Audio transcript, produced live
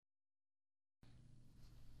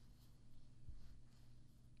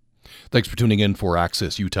Thanks for tuning in for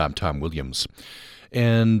Access Utah. I'm Tom Williams.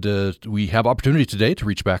 And we have opportunity today to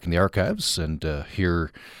reach back in the archives and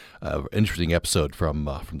hear an interesting episode from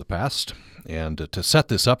the past. And to set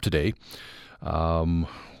this up today,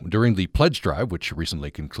 during the pledge drive, which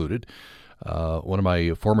recently concluded, one of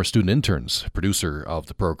my former student interns, producer of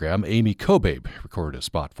the program, Amy Kobabe, recorded a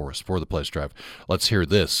spot for us for the pledge drive. Let's hear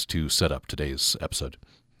this to set up today's episode.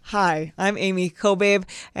 Hi, I'm Amy Kobabe,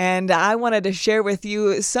 and I wanted to share with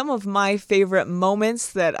you some of my favorite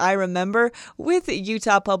moments that I remember with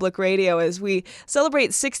Utah Public Radio. As we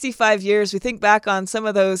celebrate 65 years, we think back on some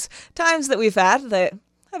of those times that we've had that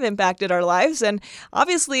have impacted our lives. And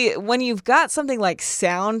obviously, when you've got something like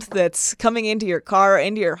sound that's coming into your car,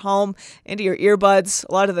 into your home, into your earbuds,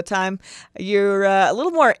 a lot of the time, you're a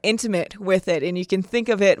little more intimate with it, and you can think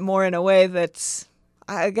of it more in a way that's,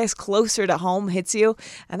 I guess, closer to home, hits you.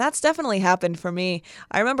 And that's definitely happened for me.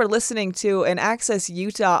 I remember listening to an Access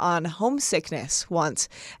Utah on homesickness once,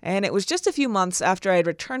 and it was just a few months after I had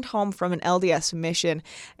returned home from an LDS mission,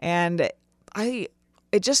 and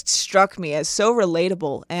it just struck me as so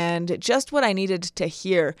relatable and just what I needed to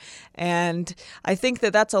hear. And I think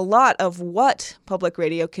that that's a lot of what public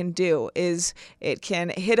radio can do, is it can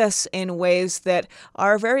hit us in ways that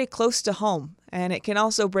are very close to home. And it can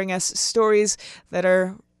also bring us stories that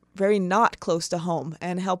are very not close to home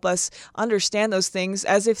and help us understand those things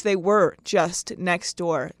as if they were just next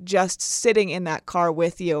door, just sitting in that car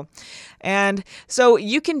with you. And so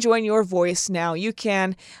you can join your voice now. You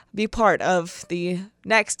can be part of the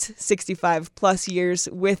next 65 plus years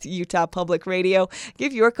with Utah Public Radio.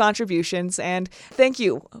 Give your contributions, and thank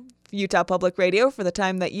you, Utah Public Radio, for the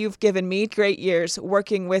time that you've given me. Great years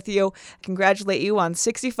working with you. Congratulate you on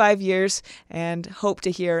 65 years and hope to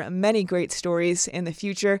hear many great stories in the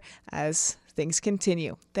future as things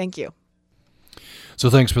continue. Thank you. So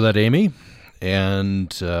thanks for that, Amy.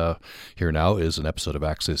 And here now is an episode of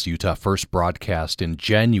Access Utah, first broadcast in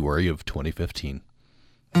January of 2015.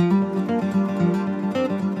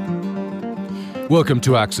 Welcome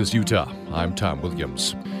to Access Utah. I'm Tom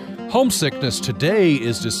Williams. Homesickness today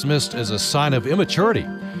is dismissed as a sign of immaturity.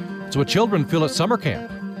 It's what children feel at summer camp.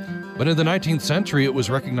 But in the 19th century, it was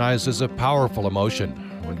recognized as a powerful emotion.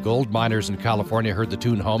 When gold miners in California heard the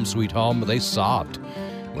tune Home Sweet Home, they sobbed.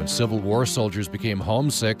 When Civil War soldiers became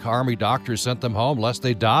homesick, Army doctors sent them home lest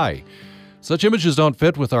they die. Such images don't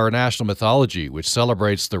fit with our national mythology, which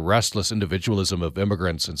celebrates the restless individualism of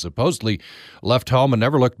immigrants and supposedly left home and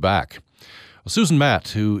never looked back. Susan Matt,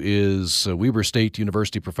 who is a Weber State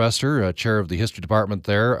University professor, chair of the history department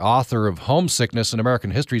there, author of Homesickness in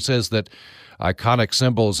American History, says that iconic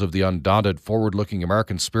symbols of the undaunted, forward-looking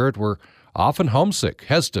American spirit were often homesick,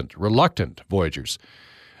 hesitant, reluctant voyagers.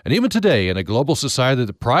 And even today, in a global society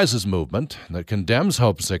that prizes movement, that condemns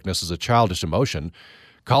homesickness as a childish emotion,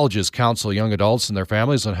 colleges counsel young adults and their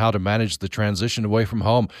families on how to manage the transition away from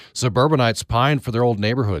home. Suburbanites pine for their old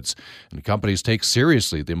neighborhoods, and companies take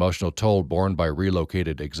seriously the emotional toll borne by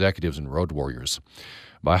relocated executives and road warriors.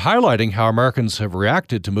 By highlighting how Americans have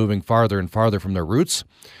reacted to moving farther and farther from their roots,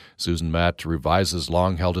 Susan Matt revises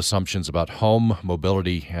long-held assumptions about home,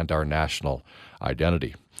 mobility, and our national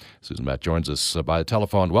identity. Susan Matt joins us by the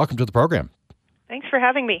telephone. Welcome to the program. Thanks for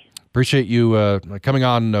having me. Appreciate you coming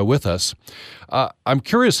on with us. I'm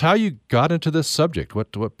curious how you got into this subject.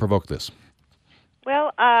 What provoked this?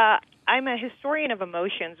 Well, I'm a historian of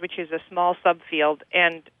emotions, which is a small subfield,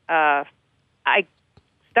 and I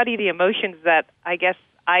study the emotions that I guess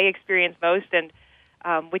I experience most and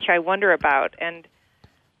which I wonder about. And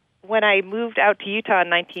when I moved out to Utah in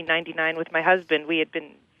 1999 with my husband, we had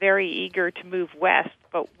been very eager to move west.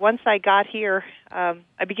 But once I got here,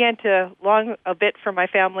 I began to long a bit for my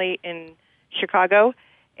family in Chicago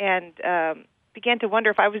and began to wonder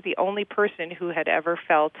if I was the only person who had ever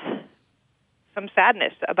felt some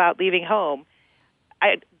sadness about leaving home. I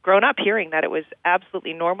had grown up hearing that it was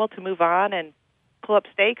absolutely normal to move on and pull up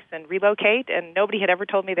stakes and relocate, and nobody had ever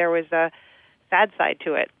told me there was a sad side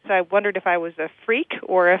to it. So I wondered if I was a freak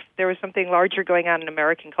or if there was something larger going on in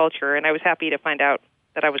American culture, and I was happy to find out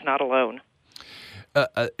that I was not alone.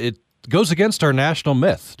 It goes against our national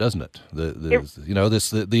myth, doesn't it?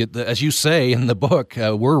 As you say in the book,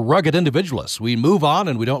 we're rugged individualists. We move on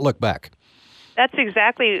and we don't look back. That's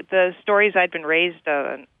exactly the stories I'd been raised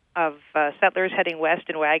on, of settlers heading west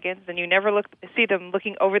in wagons, and you never see them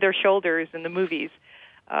looking over their shoulders in the movies.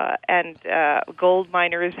 And gold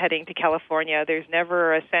miners heading to California. There's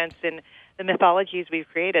never a sense in the mythologies we've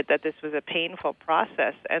created that this was a painful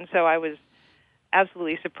process. And so I was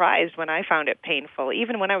absolutely surprised when I found it painful.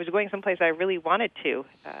 Even when I was going someplace I really wanted to,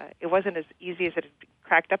 it wasn't as easy as it had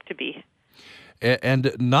cracked up to be.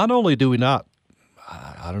 And not only do we not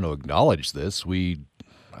I don't know, acknowledge this.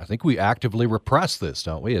 I think we actively repress this,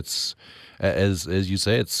 don't we? It's, as you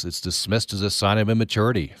say, it's dismissed as a sign of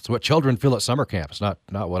immaturity. It's what children feel at summer camp. It's not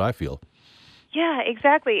what I feel. Yeah,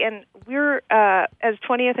 exactly. And we're, as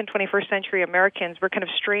 20th and 21st century Americans, we're kind of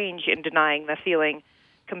strange in denying the feeling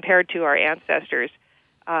compared to our ancestors.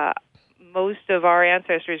 Most of our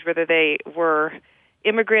ancestors, whether they were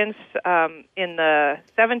immigrants in the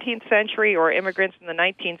 17th century or immigrants in the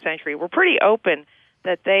 19th century, were pretty open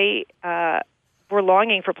that they were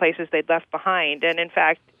longing for places they'd left behind. And in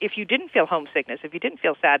fact, if you didn't feel homesickness, if you didn't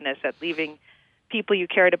feel sadness at leaving people you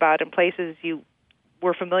cared about and places you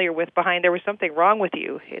were familiar with behind, there was something wrong with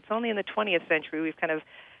you. It's only in the 20th century we've kind of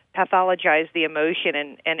pathologized the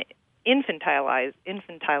emotion and infantilized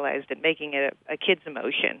it, making it a kid's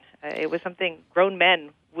emotion. It was something grown men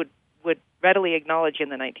would readily acknowledge in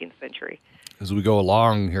the 19th century. As we go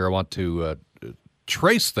along here, I want to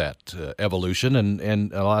trace that evolution,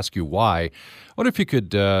 and I'll ask you why. What if you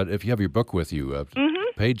could, if you have your book with you,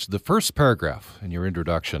 the first paragraph in your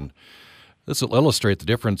introduction, this will illustrate the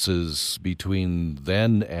differences between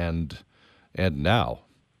then and now.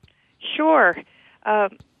 Sure.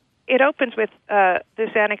 It opens with this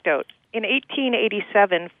anecdote. In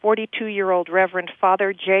 1887, 42-year-old Reverend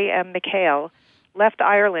Father J.M. McHale left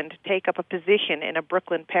Ireland to take up a position in a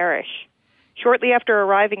Brooklyn parish. Shortly after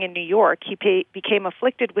arriving in New York, he became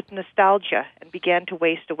afflicted with nostalgia and began to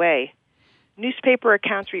waste away. Newspaper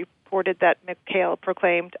accounts reported that McHale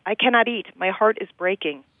proclaimed, "I cannot eat. My heart is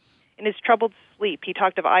breaking." In his troubled sleep, he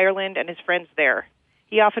talked of Ireland and his friends there.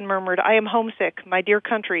 He often murmured, "I am homesick. My dear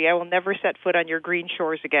country, I will never set foot on your green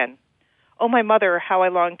shores again. Oh, my mother, how I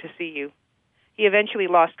long to see you." He eventually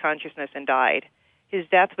lost consciousness and died. His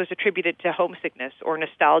death was attributed to homesickness, or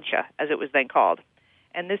nostalgia, as it was then called.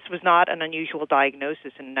 And this was not an unusual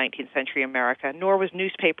diagnosis in 19th century America, nor was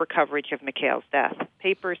newspaper coverage of McHale's death.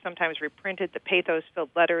 Papers sometimes reprinted the pathos-filled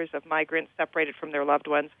letters of migrants separated from their loved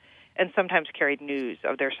ones, and sometimes carried news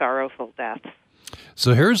of their sorrowful deaths.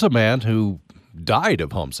 So here's a man who died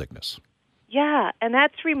of homesickness. Yeah, and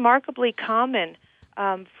that's remarkably common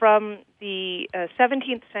from the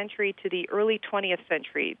 17th century to the early 20th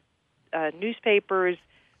century. Newspapers,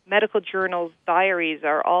 medical journals, diaries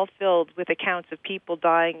are all filled with accounts of people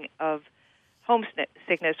dying of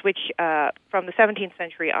homesickness, which from the 17th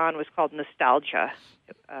century on was called nostalgia.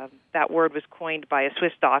 That word was coined by a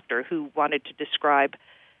Swiss doctor who wanted to describe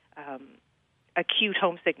acute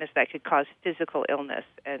homesickness that could cause physical illness,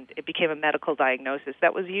 and it became a medical diagnosis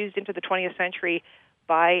that was used into the 20th century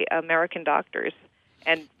by American doctors.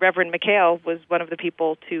 And Reverend McHale was one of the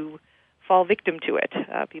people to fall victim to it.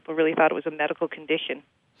 People really thought it was a medical condition.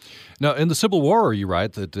 Now, in the Civil War, you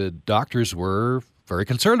write that the doctors were very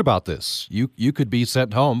concerned about this. You could be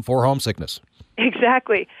sent home for homesickness.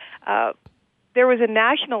 Exactly. There was a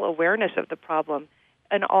national awareness of the problem,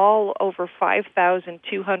 and all over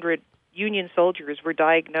 5,200 Union soldiers were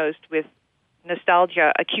diagnosed with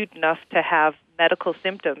nostalgia acute enough to have medical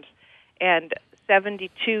symptoms, and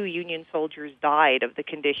 72 Union soldiers died of the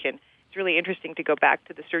condition. It's really interesting to go back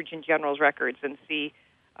to the Surgeon General's records and see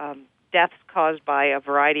deaths caused by a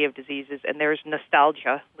variety of diseases, and there's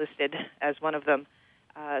nostalgia listed as one of them.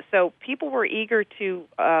 So people were eager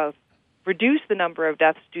to reduce the number of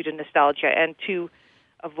deaths due to nostalgia and to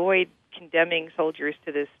avoid condemning soldiers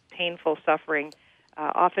to this painful suffering.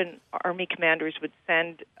 Often Army commanders would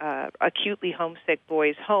send acutely homesick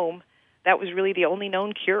boys home. That was really the only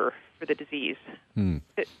known cure for the disease.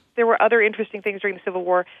 There were other interesting things during the Civil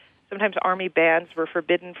War. Sometimes Army bands were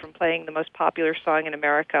forbidden from playing the most popular song in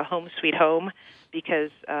America, Home Sweet Home,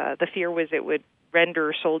 because the fear was it would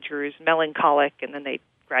render soldiers melancholic and then they'd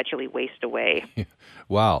gradually waste away.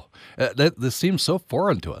 Wow. This seems so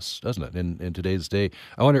foreign to us, doesn't it, in today's day?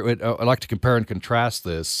 I wonder, I'd like to compare and contrast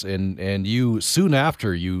this, and you, soon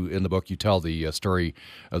after you, in the book, you tell the story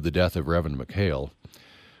of the death of Reverend McHale.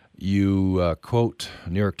 You quote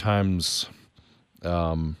New York Times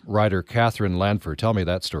writer Catherine Lanpher. Tell me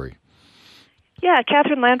that story. Yeah,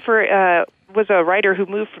 Catherine Lanpher was a writer who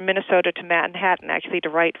moved from Minnesota to Manhattan, actually, to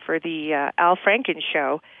write for the Al Franken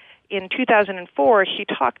show. In 2004, she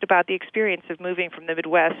talked about the experience of moving from the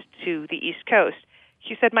Midwest to the East Coast.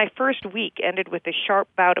 She said, "My first week ended with a sharp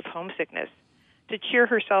bout of homesickness. To cheer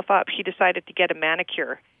herself up, she decided to get a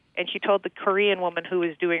manicure, and she told the Korean woman who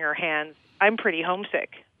was doing her hands, 'I'm pretty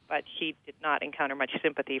homesick.' But she did not encounter much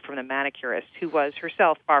sympathy from the manicurist, who was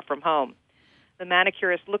herself far from home. The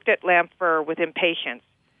manicurist looked at Lanpher with impatience.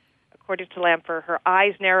 According to Lanpher, her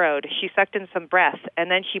eyes narrowed, she sucked in some breath,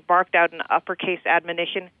 and then she barked out an uppercase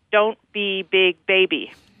admonition, 'Don't be big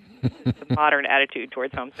baby.'" the modern attitude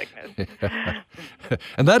towards homesickness.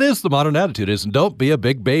 And that is the modern attitude, isn't don't be a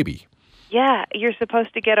big baby. Yeah, you're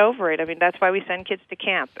supposed to get over it. I mean, that's why we send kids to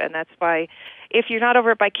camp, and that's why if you're not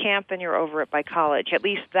over it by camp, then you're over it by college. At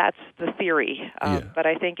least that's the theory. But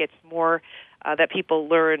I think it's more that people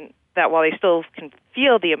learn that while they still can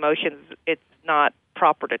feel the emotions, it's not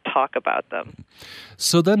proper to talk about them.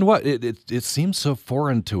 So then what? It seems so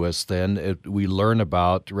foreign to us then. We learn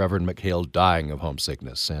about Reverend McHale dying of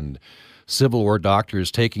homesickness and Civil War doctors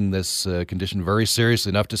taking this condition very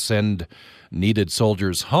seriously enough to send needed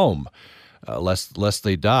soldiers home. Lest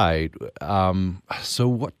they died. So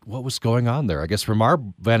what was going on there? I guess from our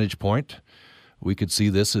vantage point, we could see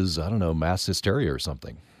this as, I don't know, mass hysteria or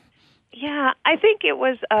something. Yeah, I think it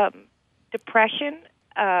was depression.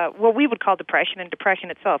 What we would call depression, and depression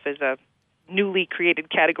itself is a newly created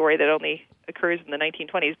category that only occurs in the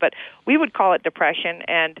 1920s, but we would call it depression,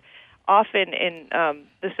 and often in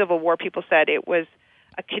the Civil War, people said it was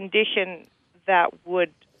a condition that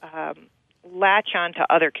would latch on to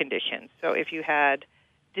other conditions. So if you had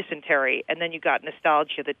dysentery and then you got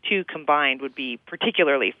nostalgia, the two combined would be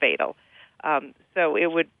particularly fatal. So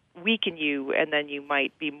it would weaken you, and then you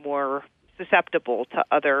might be more susceptible to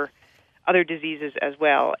other diseases as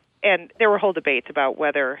well. And there were whole debates about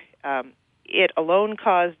whether it alone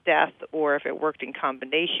caused death or if it worked in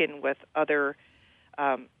combination with other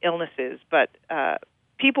illnesses. But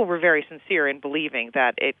people were very sincere in believing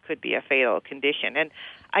that it could be a fatal condition. And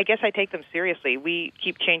I guess I take them seriously. We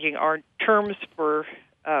keep changing our terms for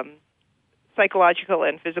psychological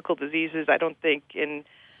and physical diseases. I don't think in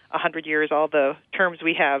 100 years all the terms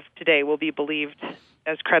we have today will be believed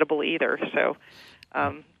as credible either. So,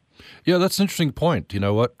 yeah, that's an interesting point. You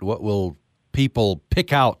know, what will people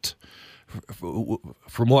pick out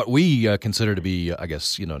from what we consider to be, I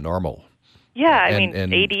guess, normal? Yeah, I mean,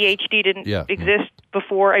 ADHD didn't exist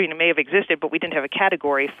before. I mean, it may have existed, but we didn't have a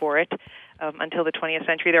category for it until the 20th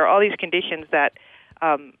century. There are all these conditions that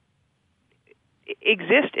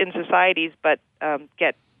exist in societies but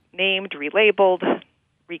get named, relabeled,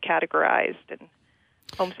 recategorized, and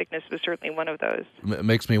homesickness was certainly one of those. It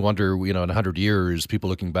makes me wonder, in 100 years, people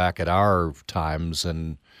looking back at our times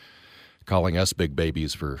and calling us big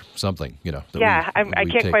babies for something, I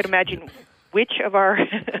can't quite imagine which of our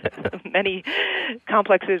many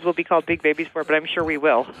complexes will be called big babies for, but I'm sure we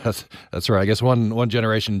will. That's right. I guess one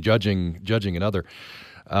generation judging another.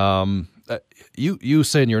 You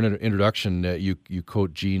say in your introduction you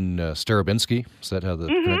quote Gene Starobinski, said how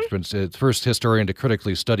the first historian to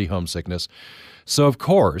critically study homesickness. So of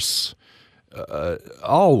course,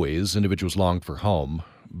 always individuals longed for home,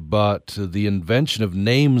 but the invention of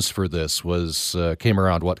names for this came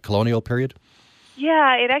around what, colonial period?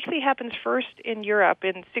 Yeah, it actually happens first in Europe.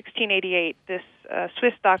 In 1688, this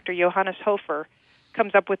Swiss doctor, Johannes Hofer,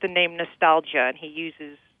 comes up with the name nostalgia, and he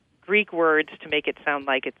uses Greek words to make it sound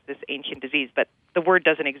like it's this ancient disease, but the word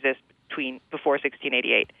doesn't exist before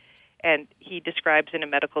 1688. And he describes in a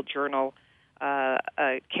medical journal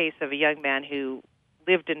a case of a young man who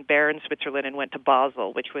lived in Bern, Switzerland, and went to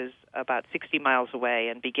Basel, which was about 60 miles away,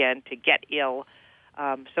 and began to get ill,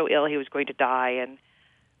 so ill he was going to die, and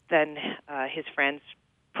then his friends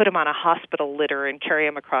put him on a hospital litter and carry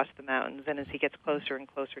him across the mountains, and as he gets closer and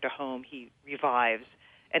closer to home, he revives.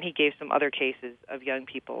 And he gave some other cases of young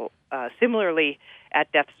people similarly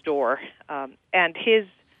at death's door. And his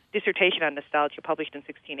dissertation on nostalgia, published in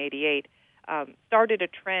 1688, started a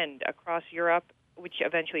trend across Europe, which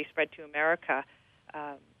eventually spread to America,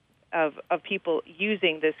 of people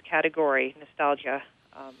using this category, nostalgia,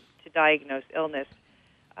 to diagnose illness.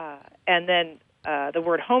 And then the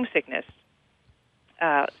word homesickness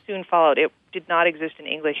soon followed. It did not exist in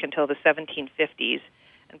English until the 1750s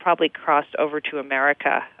and probably crossed over to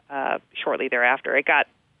America shortly thereafter. It got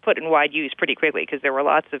put in wide use pretty quickly because there were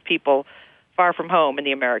lots of people far from home in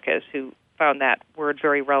the Americas who found that word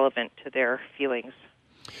very relevant to their feelings.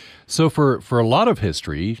 So for a lot of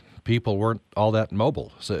history, people weren't all that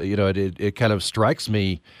mobile. So, it kind of strikes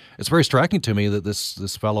me, it's very striking to me that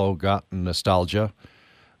this fellow got nostalgia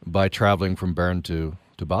by traveling from Bern to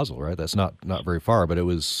Basel, right? That's not very far, but it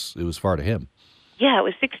was far to him. Yeah, it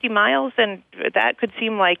was 60 miles, and that could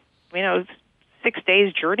seem like, 6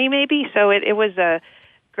 days journey maybe. So it was a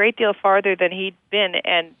great deal farther than he'd been.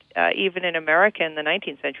 And even in America in the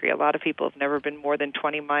 19th century, a lot of people have never been more than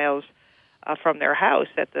 20 miles from their house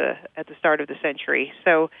at the start of the century.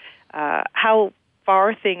 So how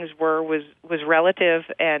far things were was relative,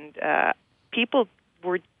 and people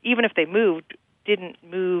were, even if they moved, didn't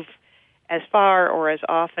move as far or as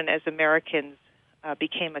often as Americans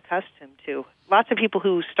became accustomed to. Lots of people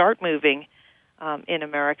who start moving in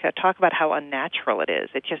America talk about how unnatural it is.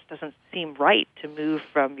 It just doesn't seem right to move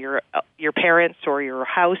from your parents or your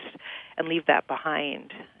house and leave that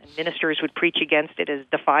behind. And ministers would preach against it as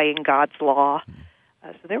defying God's law.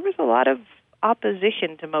 So there was a lot of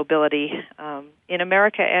opposition to mobility in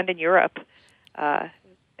America and in Europe,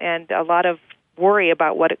 and a lot of worry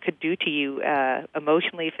about what it could do to you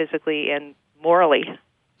emotionally, physically, and morally.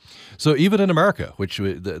 So even in America, which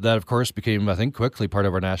that of course became, I think, quickly part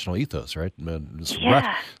of our national ethos, right?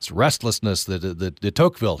 This restlessness that de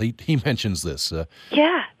Tocqueville, he mentions this.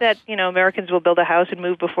 That Americans will build a house and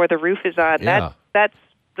move before the roof is on. Yeah. That's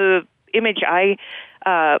the image I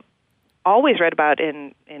always read about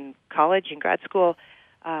in college and grad school,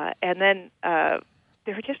 and then there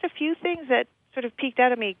were just a few things that sort of peeked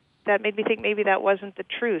out at me that made me think maybe that wasn't the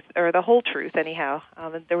truth, or the whole truth anyhow.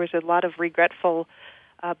 And there was a lot of regretful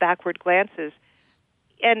backward glances.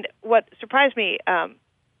 And what surprised me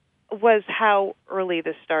was how early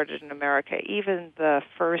this started in America. Even the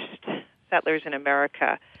first settlers in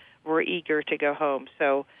America were eager to go home.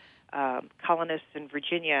 So colonists in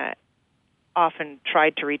Virginia often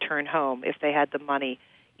tried to return home if they had the money.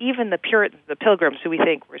 Even the Puritans, the Pilgrims, who we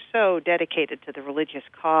think were so dedicated to the religious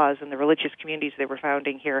cause and the religious communities they were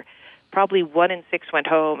founding here, probably 1 in 6 went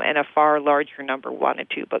home, and a far larger number wanted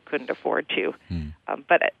to but couldn't afford to.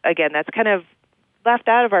 But again, that's kind of left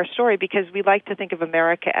out of our story because we like to think of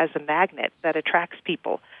America as a magnet that attracts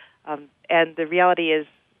people. And the reality is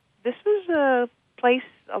this was a place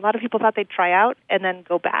a lot of people thought they'd try out and then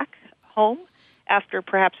go back home after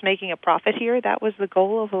perhaps making a profit here. That was the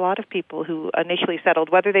goal of a lot of people who initially settled,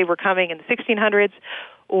 whether they were coming in the 1600s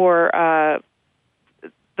or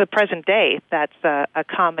the present day. That's a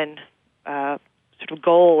common sort of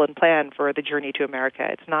goal and plan for the journey to America.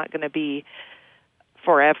 It's not going to be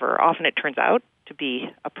forever. Often it turns out to be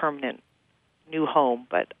a permanent new home,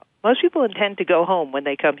 but most people intend to go home when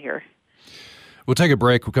they come here. We'll take a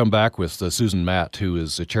break. We'll come back with Susan Matt, who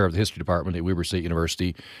is the chair of the history department at Weber State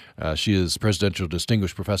University. She is Presidential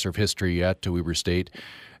Distinguished Professor of History at Weber State,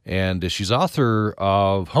 and she's author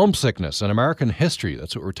of Homesickness, An American History.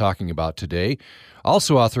 That's what we're talking about today.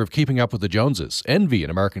 Also author of Keeping Up with the Joneses, Envy in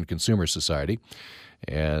American Consumer Society,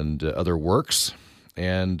 and other works.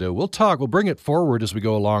 And we'll bring it forward as we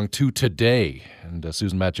go along to today. And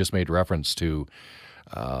Susan Matt just made reference to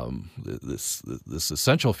this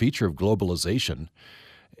essential feature of globalization,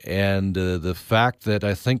 and the fact that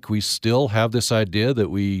I think we still have this idea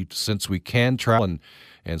that since we can travel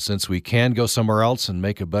and since we can go somewhere else and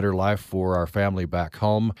make a better life for our family back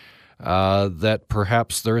home, that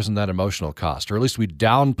perhaps there isn't that emotional cost, or at least we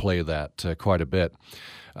downplay that quite a bit.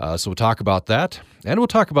 So we'll talk about that, and we'll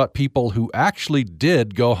talk about people who actually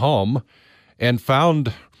did go home and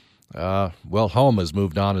found home has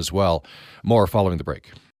moved on as well. More following the break.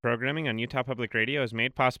 Programming on Utah Public Radio is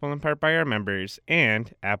made possible in part by our members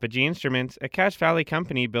and Apogee Instruments, a Cache Valley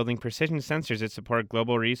company building precision sensors that support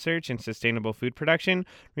global research in sustainable food production,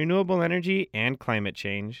 renewable energy, and climate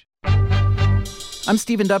change. I'm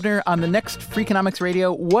Stephen Dubner. On the next Freakonomics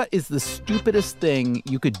Radio, what is the stupidest thing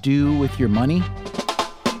you could do with your money?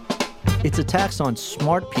 It's a tax on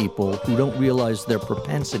smart people who don't realize their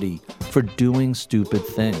propensity for doing stupid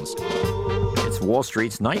things. It's Wall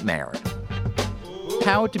Street's nightmare.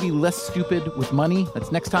 How to be less stupid with money.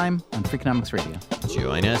 That's next time on Freakonomics Radio.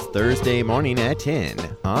 Join us Thursday morning at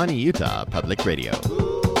 10 on Utah Public Radio.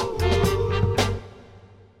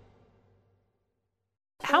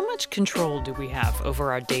 How much control do we have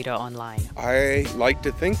over our data online? I like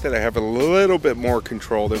to think that I have a little bit more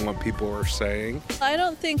control than what people are saying. I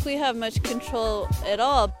don't think we have much control at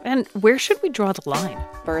all. And where should we draw the line?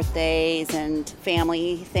 Birthdays and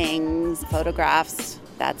family things, photographs,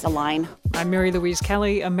 that's a line. I'm Mary Louise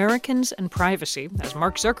Kelly, Americans and Privacy, as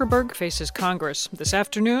Mark Zuckerberg faces Congress this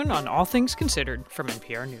afternoon on All Things Considered from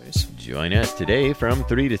NPR News. Join us today from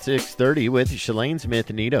 3 to 6:30 with Shalane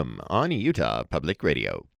Smith-Needham on Utah Public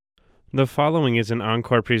Radio. The following is an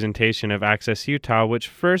encore presentation of Access Utah, which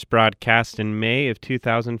first broadcast in May of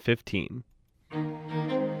 2015.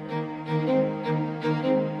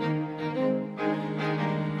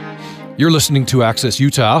 You're listening to Access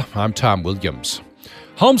Utah. I'm Tom Williams.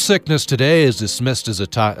 Homesickness today is dismissed as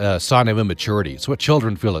a sign of immaturity. It's what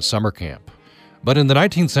children feel at summer camp. But in the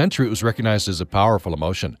 19th century, it was recognized as a powerful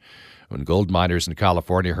emotion. When gold miners in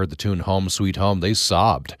California heard the tune Home Sweet Home, they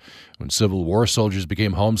sobbed. When Civil War soldiers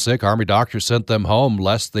became homesick, Army doctors sent them home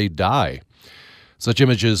lest they die. Such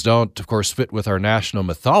images don't, of course, fit with our national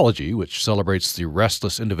mythology, which celebrates the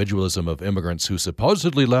restless individualism of immigrants who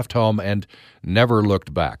supposedly left home and never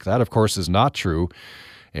looked back. That, of course, is not true.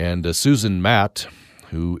 And Susan Matt,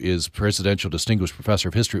 who is Presidential Distinguished Professor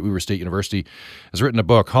of History at Weber State University, has written a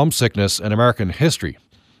book, Homesickness and American History.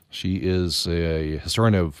 She is a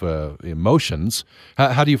historian of emotions.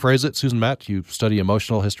 How do you phrase it, Susan Matt? You study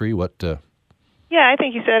emotional history? What? Yeah, I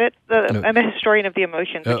think you said it. I'm a historian of the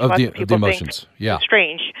emotions. Which lots of people think yeah. is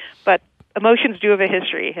strange, but emotions do have a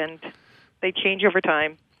history, and they change over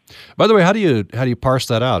time. By the way, how do you parse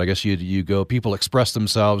that out? I guess you go. People express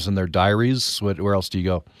themselves in their diaries. Where else do you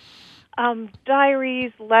go?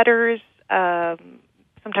 Diaries, letters,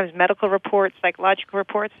 sometimes medical reports, psychological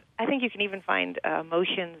reports. I think you can even find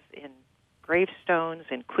emotions in gravestones,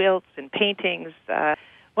 in quilts, in paintings.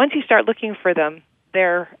 Once you start looking for them,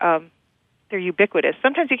 they're ubiquitous.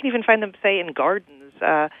 Sometimes you can even find them, say, in gardens.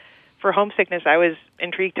 For homesickness, I was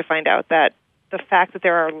intrigued to find out that the fact that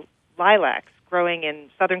there are lilacs growing in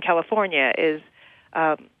Southern California is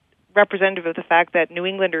representative of the fact that New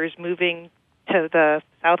Englanders moving to the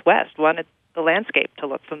Southwest wanted the landscape to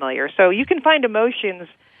look familiar. So you can find emotions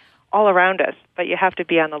all around us, but you have to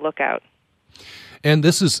be on the lookout. And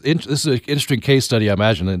this is an interesting case study, I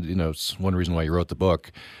imagine, and it's one reason why you wrote the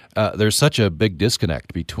book. There's such a big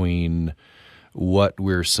disconnect between what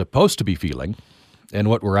we're supposed to be feeling and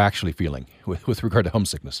what we're actually feeling with regard to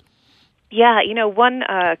homesickness. Yeah, one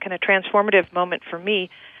kind of transformative moment for me,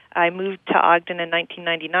 I moved to Ogden in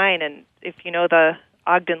 1999, and if you know the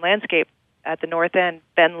Ogden landscape at the north end,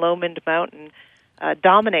 Ben Lomond Mountain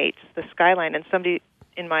dominates the skyline, and somebody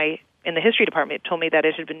in the history department told me that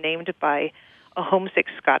it had been named by a homesick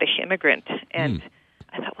Scottish immigrant, and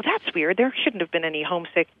I thought, well, that's weird. There shouldn't have been any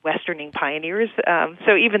homesick westerning pioneers.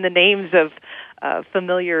 So even the names of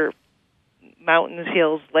familiar mountains,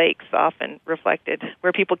 hills, lakes often reflected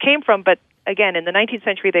where people came from. But again, in the 19th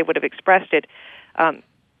century, they would have expressed it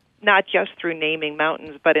not just through naming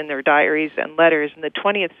mountains, but in their diaries and letters. In the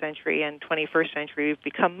 20th century and 21st century, we've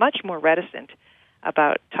become much more reticent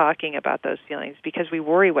about talking about those feelings because we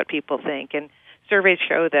worry what people think. And surveys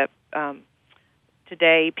show that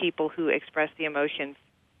today, people who express the emotion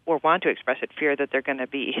or want to express it fear that they're going to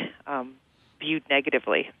be viewed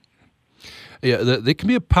negatively. Yeah, they can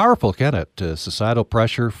be powerful, can it? Societal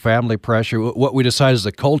pressure, family pressure. What we decide as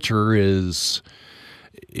a culture is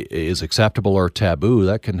acceptable or taboo,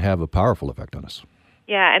 that can have a powerful effect on us.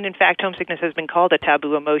 Yeah, and in fact, homesickness has been called a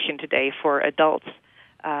taboo emotion today for adults.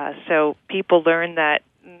 So people learn that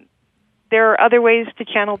there are other ways to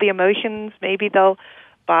channel the emotions. Maybe they'll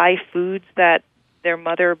buy foods that their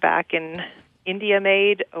mother back in India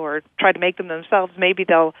made or try to make them themselves. Maybe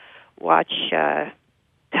they'll watch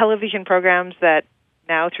television programs that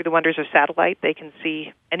now, through the wonders of satellite, they can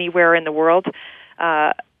see anywhere in the world.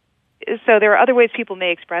 So there are other ways people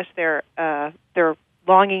may express their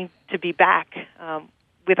longing to be back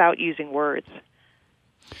without using words.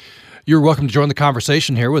 You're welcome to join the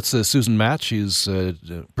conversation here with Susan Matt. She's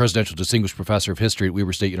Presidential Distinguished Professor of History at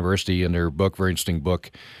Weber State University, and her book, very interesting book,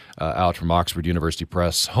 out from Oxford University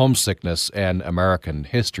Press, Homesickness and American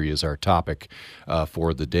History is our topic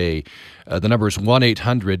for the day. The number is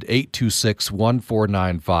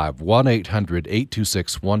 1-800-826-1495,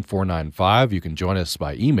 1-800-826-1495. You can join us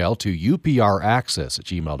by email to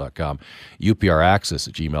upraccess@gmail.com,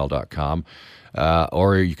 upraccess@gmail.com.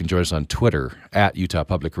 Or you can join us on Twitter at Utah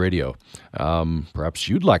Public Radio. Perhaps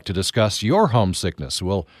you'd like to discuss your homesickness.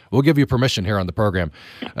 We'll give you permission here on the program.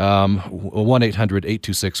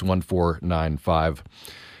 1-800-826-1495.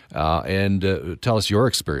 And tell us your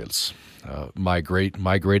experience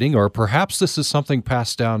migrating, or perhaps this is something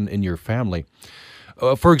passed down in your family.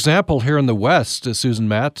 For example, here in the West, Susan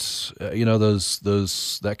Matt,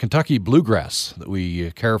 that Kentucky bluegrass that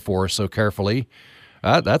we care for so carefully.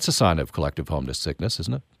 That's a sign of collective homesickness,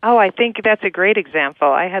 isn't it? Oh, I think that's a great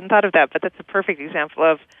example. I hadn't thought of that, but that's a perfect example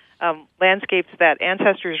of landscapes that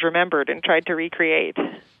ancestors remembered and tried to recreate.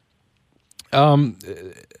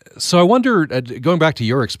 So I wonder, going back to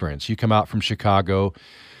your experience, you come out from Chicago,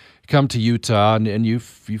 come to Utah, and you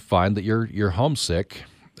find that you're homesick.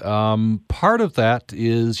 Part of that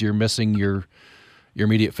is you're missing your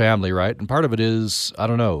immediate family, right? And part of it is, I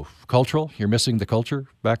don't know, cultural. You're missing the culture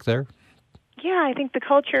back there. Yeah, I think the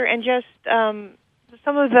culture and just some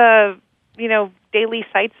of the, daily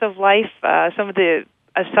sights of life, some of the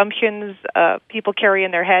assumptions people carry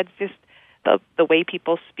in their heads, just the way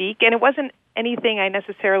people speak. And it wasn't anything I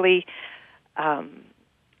necessarily,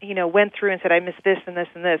 went through and said, I miss this and this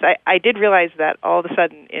and this. I did realize that all of a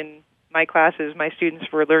sudden in my classes, my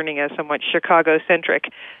students were learning a somewhat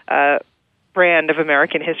Chicago-centric brand of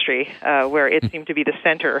American history, where it seemed to be the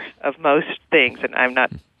center of most things. And I'm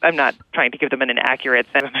not trying to give them an inaccurate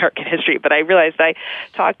sense of American history, but I realized I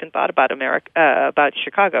talked and thought about about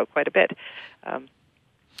Chicago quite a bit.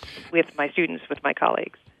 with my students, with my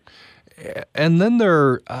colleagues. And then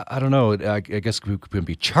I don't know, I guess it can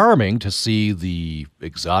be charming to see the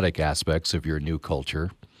exotic aspects of your new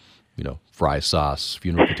culture, fry sauce,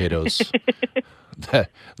 funeral potatoes,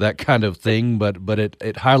 that kind of thing. But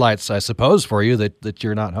it highlights, I suppose, for you that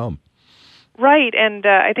you're not home. Right, and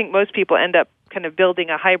I think most people end up kind of building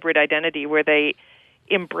a hybrid identity where they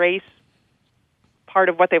embrace part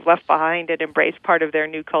of what they've left behind and embrace part of their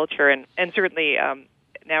new culture. And certainly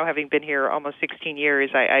now having been here almost 16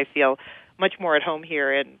 years, I feel much more at home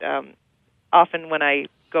here. And often when I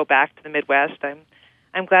go back to the Midwest,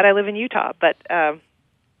 I'm glad I live in Utah. But at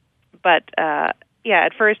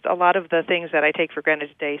first, a lot of the things that I take for granted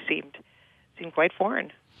today seemed quite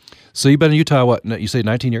foreign. So you've been in Utah, what, you say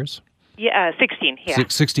 19 years? Yeah, 16, yeah.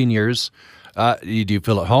 16 years. Do you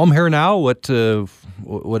feel at home here now? What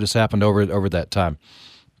has happened over that time?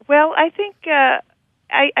 Well, I think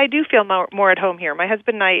I do feel more at home here. My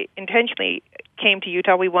husband and I intentionally came to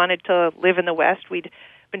Utah. We wanted to live in the West. We'd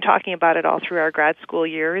been talking about it all through our grad school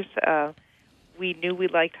years. We knew we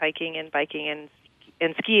liked hiking and biking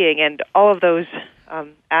and skiing, and all of those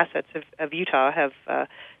assets of Utah have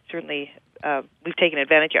certainly we've taken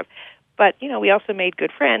advantage of. But, we also made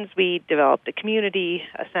good friends. We developed a community,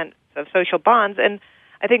 a sense of social bonds. And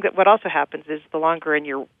I think that what also happens is the longer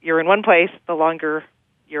you're in one place, the longer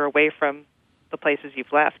you're away from the places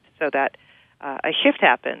you've left, so that a shift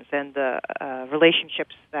happens, and the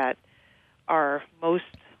relationships that are most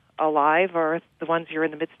alive are the ones you're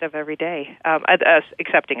in the midst of every day,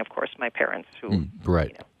 excepting, of course, my parents who,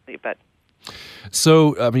 right. But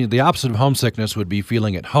so, the opposite of homesickness would be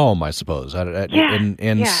feeling at home, I suppose.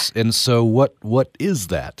 And so, what is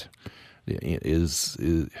that?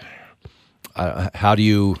 How do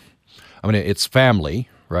you? It's family,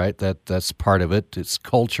 right? That's part of it. It's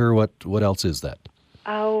culture. What else is that?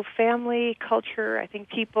 Oh, family, culture. I think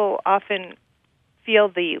people often feel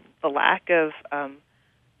the lack of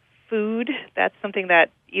food. That's something that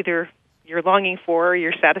either you're longing for or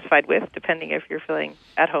you're satisfied with, depending if you're feeling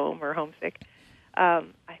at home or homesick. I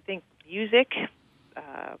think music,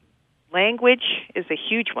 language is a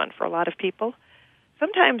huge one for a lot of people.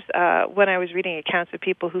 Sometimes when I was reading accounts of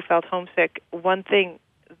people who felt homesick, one thing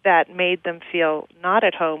that made them feel not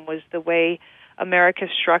at home was the way America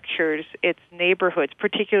structures its neighborhoods,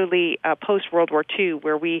 particularly post-World War II,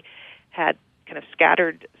 where we had kind of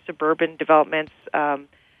scattered suburban developments,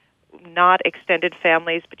 not extended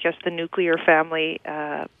families, but just the nuclear family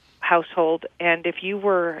household. And if you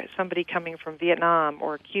were somebody coming from Vietnam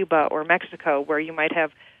or Cuba or Mexico, where you might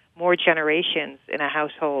have more generations in a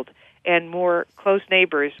household and more close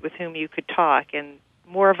neighbors with whom you could talk, and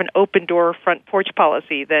more of an open-door front porch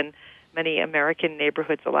policy than many American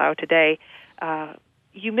neighborhoods allow today,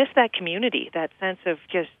 you miss that community, that sense of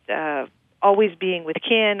just always being with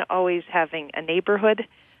kin, always having a neighborhood.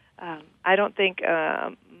 I don't think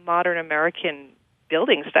modern American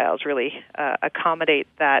building styles really accommodate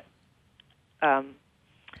that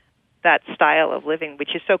style of living,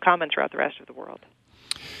 which is so common throughout the rest of the world.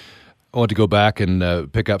 I want to go back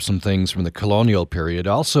and pick up some things from the colonial period.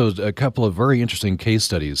 Also, a couple of very interesting case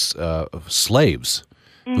studies of slaves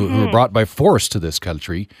who were brought by force to this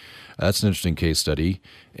country. That's an interesting case study.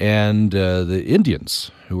 And the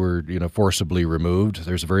Indians who were, forcibly removed.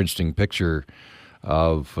 There's a very interesting picture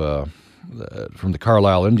of from the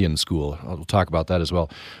Carlisle Indian School. I'll talk about that as well.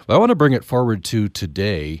 But I want to bring it forward to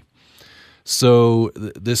today. So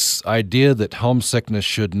this idea that homesickness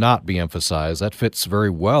should not be emphasized, that fits very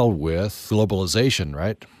well with globalization,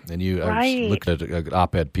 right? And I looked at an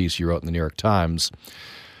op-ed piece you wrote in the New York Times.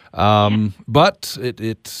 But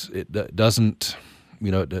it doesn't,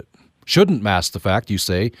 it shouldn't mask the fact, you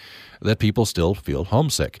say, that people still feel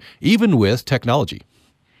homesick, even with technology.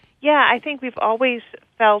 Yeah, I think we've always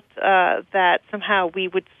felt that somehow we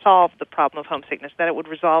would solve the problem of homesickness, that it would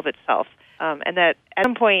resolve itself, and that at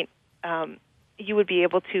some point you would be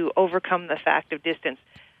able to overcome the fact of distance.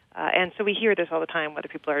 And so we hear this all the time, whether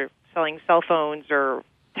people are selling cell phones or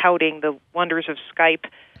touting the wonders of Skype,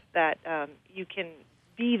 that you can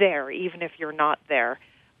be there even if you're not there.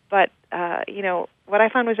 But, what I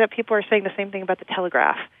found was that people are saying the same thing about the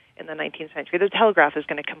telegraph in the 19th century. The telegraph is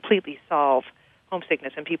going to completely solve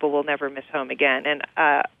homesickness, and people will never miss home again. And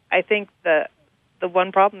I think the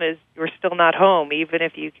one problem is you're still not home, even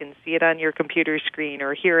if you can see it on your computer screen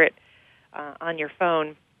or hear it on your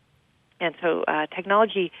phone. And so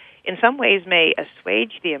technology in some ways may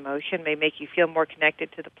assuage the emotion, may make you feel more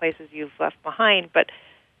connected to the places you've left behind, but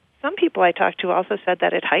some people I talked to also said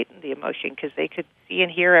that it heightened the emotion because they could see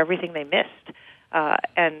and hear everything they missed.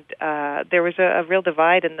 And there was a real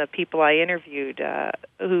divide in the people I interviewed,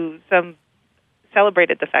 who some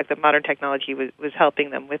celebrated the fact that modern technology was helping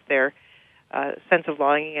them with their sense of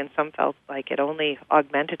longing, and some felt like it only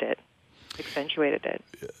augmented it, accentuated it.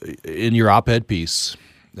 In your op-ed piece,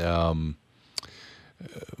 by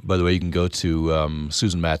the way, you can go to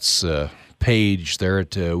Susan Matt's page there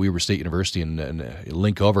at Weber State University and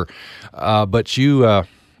link over. But you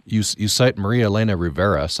cite Maria Elena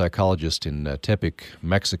Rivera, psychologist in Tepic,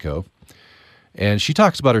 Mexico, and she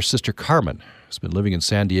talks about her sister Carmen, who's been living in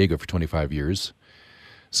San Diego for 25 years.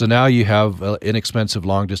 So now you have inexpensive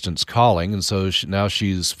long-distance calling, and so now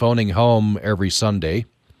she's phoning home every Sunday.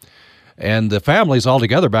 And the family's all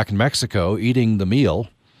together back in Mexico eating the meal.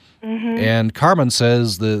 Mm-hmm. And Carmen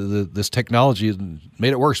says this technology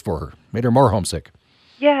made it worse for her, made her more homesick.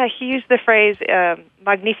 Yeah, he used the phrase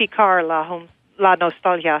magnificar la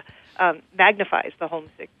nostalgia, magnifies the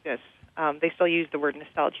homesickness. They still use the word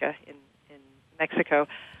nostalgia in Mexico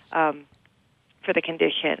for the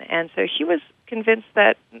condition. And so she was convinced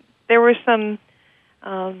that there were some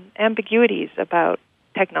ambiguities about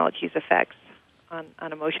technology's effects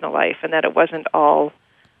on emotional life, and that it wasn't all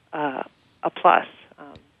a plus,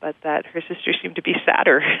 but that her sister seemed to be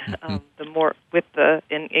sadder the more with the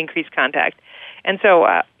increased contact. And so,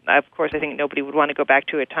 of course, I think nobody would want to go back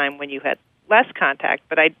to a time when you had less contact,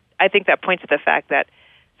 but I think that points to the fact that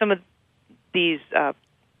some of these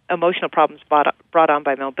emotional problems brought on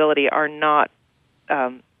by mobility are not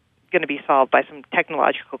going to be solved by some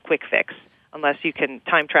technological quick fix unless you can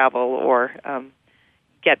time travel or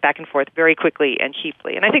get back and forth very quickly and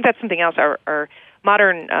cheaply. And I think that's something else. Our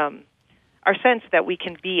modern, our sense that we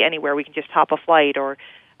can be anywhere, we can just hop a flight or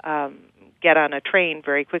get on a train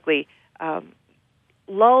very quickly,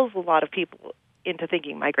 lulls a lot of people into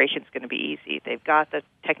thinking migration is going to be easy. They've got the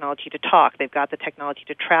technology to talk. They've got the technology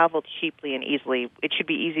to travel cheaply and easily. It should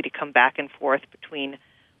be easy to come back and forth between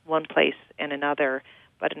one place and another.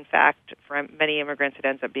 But in fact, for many immigrants, it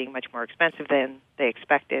ends up being much more expensive than they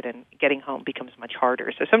expected, and getting home becomes much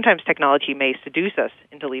harder. So sometimes technology may seduce us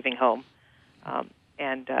into leaving home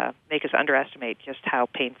and make us underestimate just how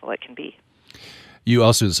painful it can be. You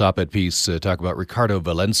also, in this op-ed piece, talk about Ricardo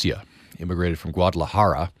Valencia, immigrated from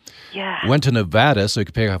Guadalajara. Yeah. Went to Nevada so he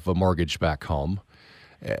could pay off a mortgage back home.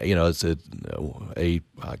 It's a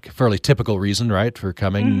fairly typical reason, right, for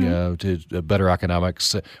coming to better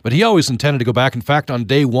economics. But he always intended to go back. In fact, on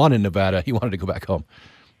day one in Nevada, he wanted to go back home.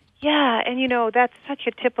 Yeah, and that's such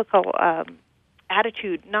a typical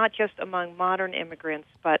attitude, not just among modern immigrants,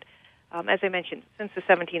 but as I mentioned, since the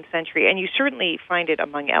 17th century. And you certainly find it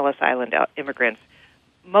among Ellis Island immigrants.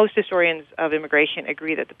 Most historians of immigration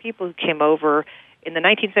agree that the people who came over in the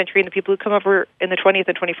 19th century and the people who come over in the 20th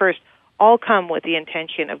and 21st all come with the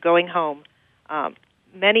intention of going home.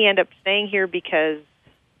 Many end up staying here because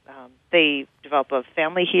they develop a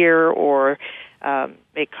family here, or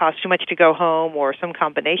it costs too much to go home, or some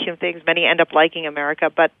combination of things. Many end up liking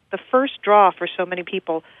America. But the first draw for so many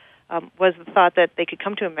people was the thought that they could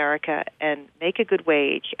come to America and make a good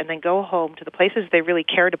wage and then go home to the places they really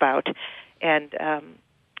cared about and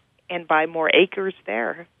buy more acres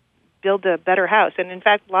there, build a better house. And in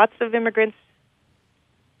fact, lots of immigrants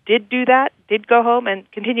did do that, did go home, and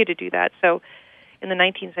continue to do that. So in the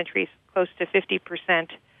 19th century, close to 50%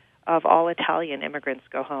 of all Italian immigrants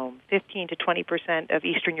go home. 15 to 20% of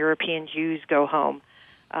Eastern European Jews go home.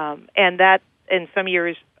 And that, in some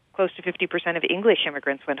years, close to 50% of English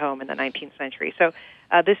immigrants went home in the 19th century. So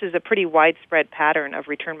this is a pretty widespread pattern of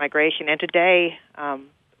return migration. And today,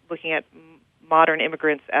 looking at modern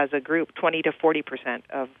immigrants as a group, 20 to 40%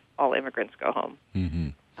 of all immigrants go home. Mm-hmm.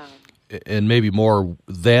 And maybe more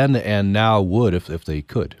then and now would if they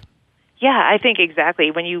could. Yeah, I think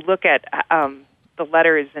exactly. When you look at the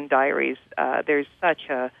letters and diaries, there's such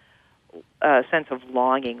a sense of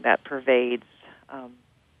longing that pervades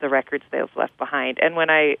the records they've left behind. And when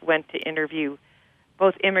I went to interview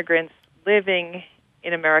both immigrants living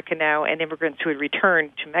in America now and immigrants who had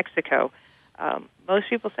returned to Mexico, most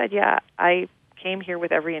people said, yeah, I came here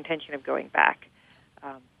with every intention of going back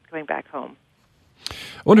home.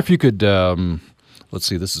 I wonder if you could, let's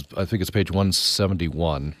see, I think it's page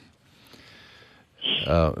 171.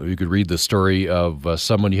 You could read the story of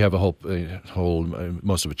someone. You have a whole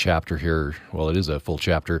most of a chapter here. Well, it is a full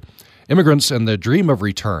chapter. Immigrants and the dream of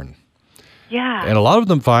return. Yeah. And a lot of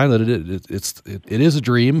them find that it is a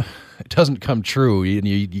dream. It doesn't come true.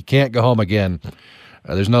 You can't go home again.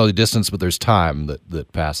 There's not only distance, but there's time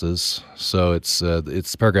that passes. So it's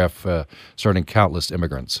paragraph starting countless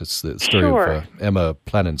immigrants. It's the story of Emma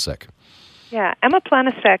Planinec. Yeah, Emma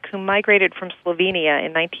Planinec, who migrated from Slovenia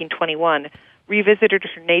in 1921, revisited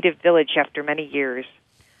her native village after many years.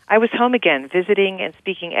 I was home again, visiting and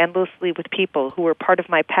speaking endlessly with people who were part of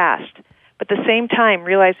my past, but at the same time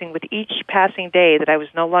realizing with each passing day that I was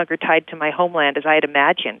no longer tied to my homeland as I had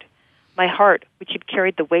imagined. My heart, which had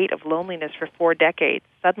carried the weight of loneliness for 4 decades,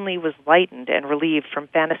 suddenly was lightened and relieved from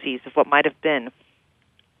fantasies of what might have been.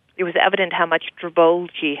 It was evident how much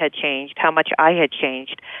Drabolji had changed, how much I had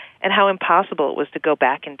changed, and how impossible it was to go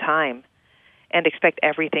back in time and expect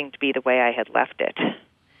everything to be the way I had left it.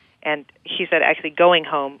 And she said actually going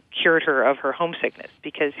home cured her of her homesickness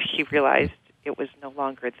because she realized it was no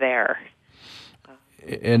longer there.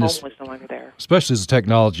 And home was no longer there. Especially as the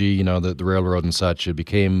technology, the railroad and such, it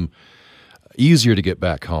became easier to get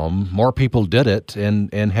back home. More people did it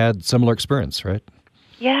and had similar experience, right?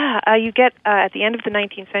 Yeah, you get, at the end of the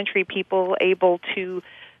 19th century, people able to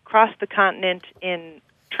cross the continent in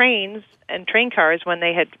trains and train cars when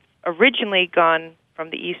they had originally gone from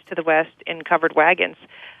the east to the west in covered wagons.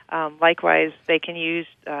 Likewise, they can use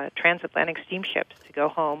transatlantic steamships to go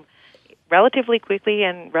home relatively quickly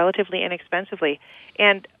and relatively inexpensively.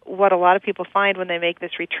 And what a lot of people find when they make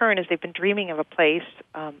this return is they've been dreaming of a place,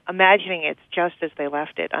 imagining it's just as they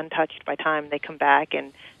left it, untouched by time. They come back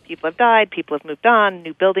and people have died, people have moved on,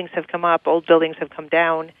 new buildings have come up, old buildings have come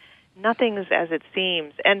down. Nothing's as it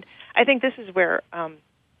seems. And I think this is where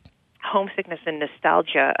homesickness and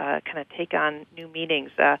nostalgia kind of take on new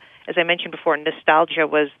meanings. As I mentioned before, nostalgia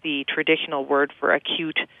was the traditional word for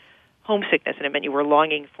acute homesickness, and it meant you were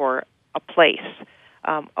longing for a place.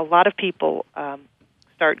 A lot of people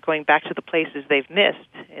start going back to the places they've missed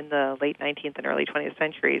in the late 19th and early 20th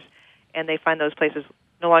centuries, and they find those places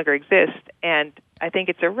no longer exist. And I think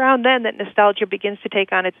it's around then that nostalgia begins to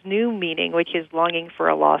take on its new meaning, which is longing for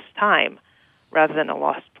a lost time rather than a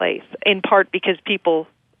lost place, in part because people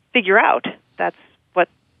figure out that's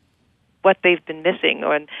what they've been missing,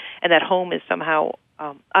 and that home is somehow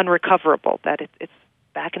unrecoverable, that it's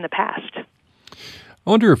back in the past. I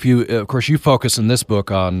wonder if of course, you focus in this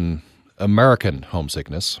book on American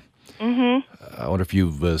homesickness. Mm-hmm. I wonder if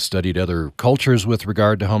you've studied other cultures with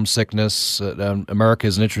regard to homesickness. America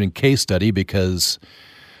is an interesting case study because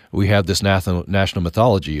we have this national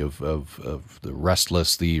mythology of the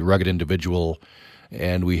restless, the rugged individual,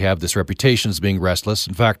 and we have this reputation as being restless.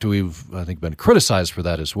 In fact, we've, I think, been criticized for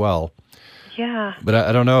that as well. Yeah. But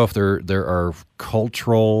I don't know if there are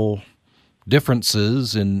cultural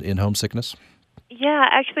differences in homesickness. Yeah,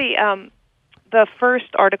 actually, the first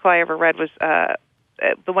article I ever read was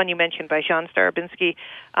the one you mentioned by Jean Starobinski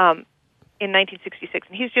in 1966,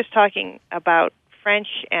 and he's just talking about French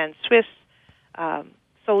and Swiss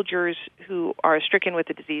soldiers who are stricken with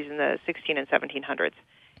the disease in the 16 and 1700s.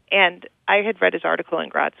 And I had read his article in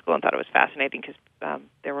grad school and thought it was fascinating because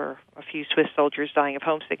there were a few Swiss soldiers dying of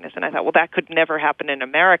homesickness, and I thought, well, that could never happen in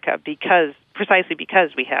America precisely because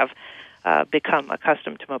we have become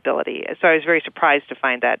accustomed to mobility. So I was very surprised to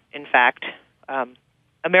find that, in fact,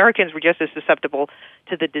 Americans were just as susceptible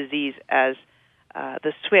to the disease as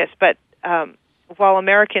the Swiss. But while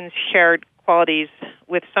Americans shared qualities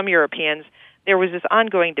with some Europeans, there was this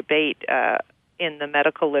ongoing debate in the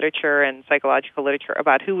medical literature and psychological literature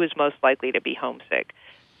about who was most likely to be homesick.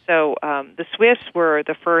 So the Swiss were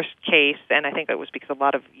the first case, and I think it was because a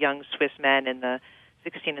lot of young Swiss men in the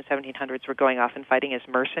 16 and 1700s were going off and fighting as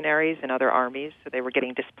mercenaries in other armies, so they were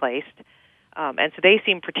getting displaced. And so they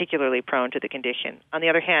seemed particularly prone to the condition. On the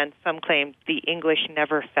other hand, some claimed the English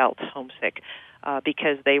never felt homesick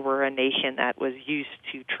because they were a nation that was used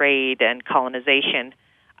to trade and colonization.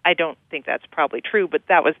 I don't think that's probably true, but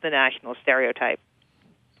that was the national stereotype.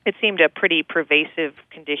 It seemed a pretty pervasive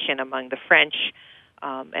condition among the French,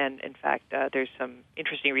 and in fact, there's some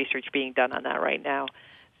interesting research being done on that right now.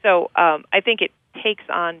 So I think it takes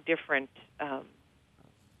on different,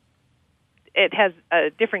 it has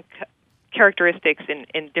different characteristics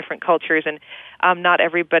in different cultures, and not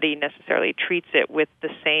everybody necessarily treats it with the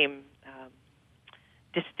same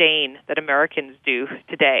disdain that Americans do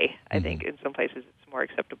today. I think in some places it's more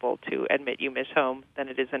acceptable to admit you miss home than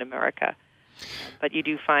it is in America. But you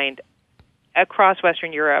do find across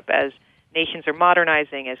Western Europe, as nations are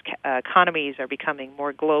modernizing, as economies are becoming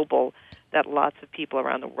more global, that lots of people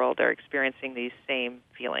around the world are experiencing these same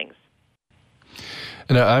feelings.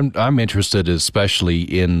 And I'm interested especially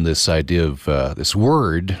in this idea of this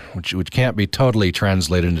word, which can't be totally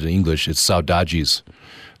translated into English. It's saudades.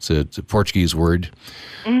 It's a Portuguese word.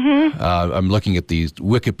 Mm-hmm. I'm looking at the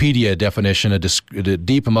Wikipedia definition, a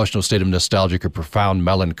deep emotional state of nostalgic or profound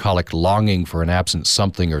melancholic longing for an absent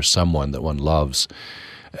something or someone that one loves.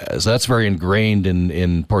 So that's very ingrained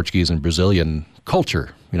in Portuguese and Brazilian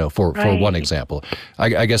culture, for one example.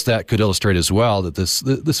 I guess that could illustrate as well that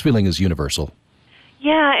this feeling is universal.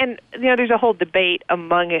 Yeah, and there's a whole debate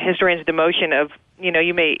among historians of emotion of,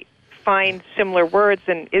 you may find similar words,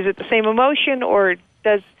 and is it the same emotion, or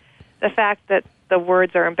does the fact that the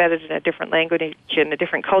words are embedded in a different language and a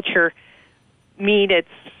different culture mean it's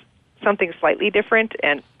something slightly different?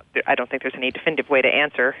 And I don't think there's any definitive way to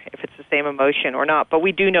answer if it's the same emotion or not, but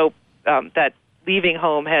we do know that leaving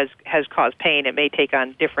home has caused pain. It may take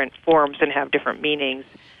on different forms and have different meanings,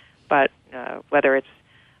 but whether it's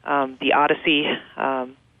the Odyssey,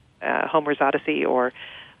 Homer's Odyssey, or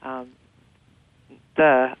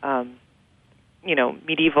the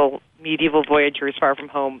medieval voyagers far from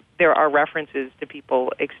home, there are references to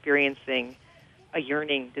people experiencing a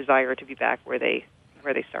yearning desire to be back where they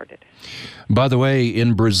started. By the way,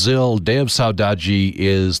 in Brazil, Day of Saudade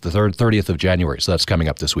is the 30th of January, so that's coming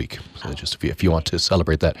up this week. So just if you want to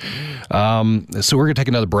celebrate that. So we're going to take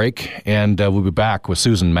another break, and we'll be back with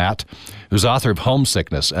Susan Matt, who's author of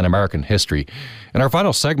Homesickness, An American History. In our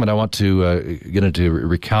final segment, I want to get into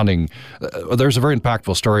recounting. There's a very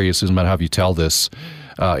impactful story, Susan Matt, have you tell this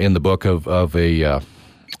in the book of a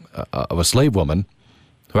slave woman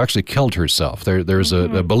who actually killed herself. There's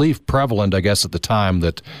a belief prevalent, I guess, at the time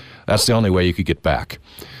that that's the only way you could get back.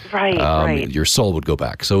 Right. Your soul would go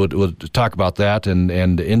back. So we'll talk about that and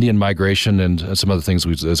Indian migration and some other things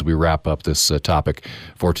as we wrap up this topic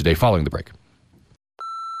for today, following the break.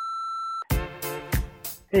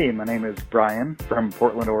 Hey, my name is Brian from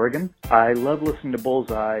Portland, Oregon. I love listening to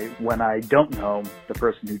Bullseye when I don't know the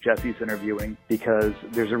person who Jesse's interviewing, because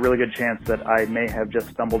there's a really good chance that I may have just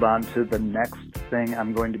stumbled onto the next thing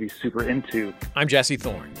I'm going to be super into. I'm Jesse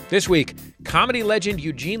Thorne. This week, comedy legend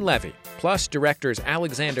Eugene Levy, plus directors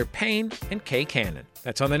Alexander Payne and Kay Cannon.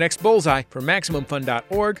 That's on the next Bullseye from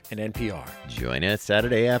MaximumFun.org and NPR. Join us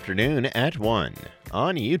Saturday afternoon at 1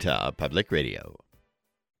 on Utah Public Radio.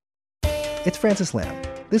 It's Francis Lamb.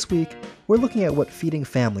 This week, we're looking at what feeding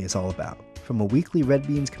family is all about, from a weekly red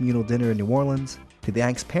beans communal dinner in New Orleans, to the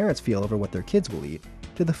angst parents feel over what their kids will eat,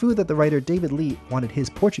 to the food that the writer David Leite wanted his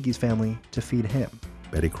Portuguese family to feed him.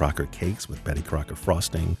 Betty Crocker cakes with Betty Crocker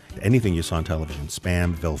frosting, anything you saw on television,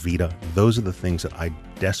 Spam, Velveeta, those are the things that I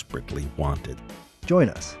desperately wanted. Join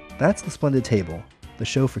us. That's The Splendid Table, the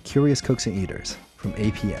show for curious cooks and eaters, from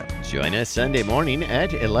 8 p.m. Join us Sunday morning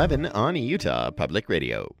at 11 on Utah Public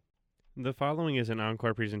Radio. The following is an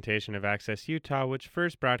encore presentation of Access Utah, which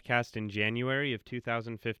first broadcast in January of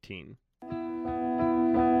 2015.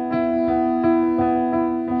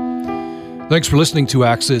 Thanks for listening to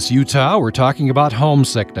Access Utah. We're talking about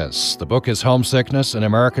homesickness. The book is Homesickness, An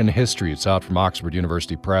American History. It's out from Oxford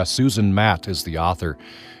University Press. Susan Matt is the author.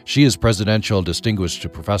 She is Presidential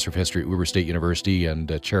Distinguished Professor of History at Weber State University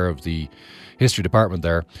and chair of the History Department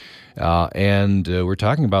there. And we're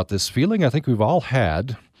talking about this feeling I think we've all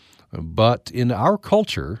had. But in our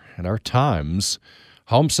culture, in our times,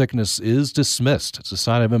 homesickness is dismissed. It's a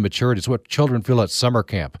sign of immaturity. It's what children feel at summer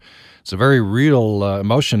camp. It's a very real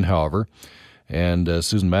emotion, however. And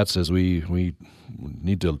Susan Matt says we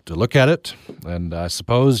need to look at it. And I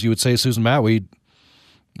suppose you would say, Susan Matt, we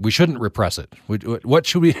shouldn't repress it. What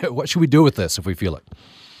should we do with this if we feel it?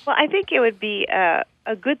 Well, I think it would be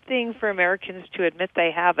a good thing for Americans to admit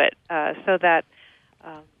they have it, so that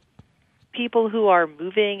people who are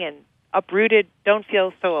moving and uprooted don't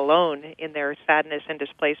feel so alone in their sadness and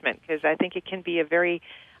displacement, because I think it can be a very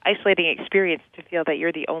isolating experience to feel that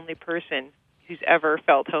you're the only person who's ever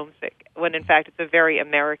felt homesick, when in fact it's a very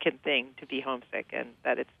American thing to be homesick, and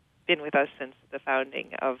that it's been with us since the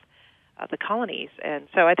founding of the colonies. And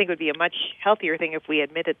so I think it would be a much healthier thing if we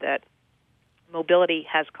admitted that mobility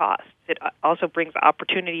has costs. It also brings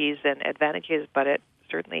opportunities and advantages, but it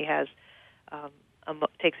certainly has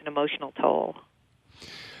takes an emotional toll.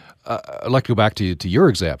 I'd like to go back to your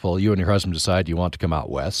example. You and your husband decide you want to come out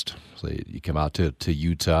west. So you come out to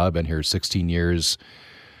Utah. Been here 16 years.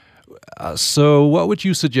 So what would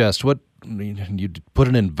you suggest? You'd put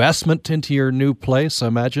an investment into your new place, I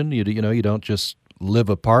imagine? You don't just live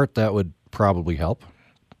apart. That would probably help.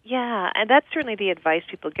 Yeah, and that's certainly the advice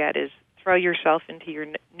people get, is throw yourself into your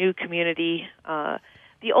new community.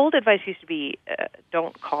 The old advice used to be,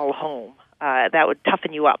 don't call home. That would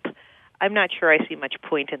toughen you up. I'm not sure I see much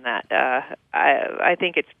point in that. I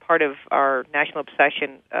think it's part of our national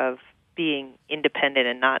obsession of being independent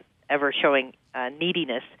and not ever showing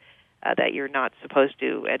neediness, that you're not supposed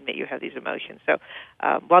to admit you have these emotions. So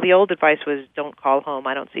while the old advice was don't call home,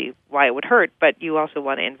 I don't see why it would hurt, but you also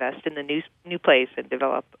want to invest in the new place and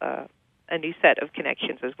develop a new set of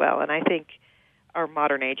connections as well. And I think our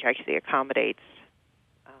modern age actually accommodates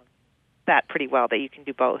that pretty well, that you can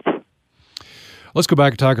do both. Let's go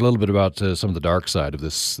back and talk a little bit about some of the dark side of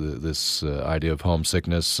this idea of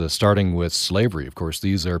homesickness, starting with slavery. Of course,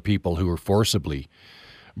 these are people who were forcibly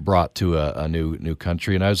brought to a new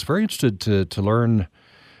country. And I was very interested to learn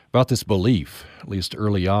about this belief, at least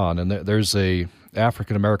early on. And there's a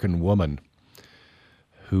African American woman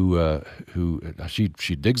who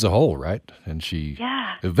she digs a hole, right? And she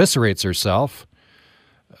eviscerates herself.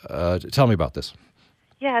 Tell me about this.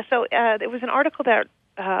 Yeah, so it was an article that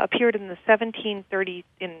appeared in the 1730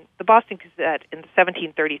 in the Boston Gazette in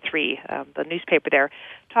 1733, the newspaper there,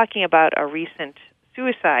 talking about a recent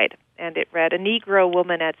suicide. And it read, "A Negro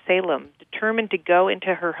woman at Salem, determined to go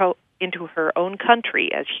into her own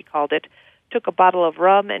country, as she called it, took a bottle of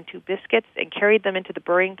rum and 2 biscuits and carried them into the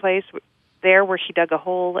burying place there where she dug a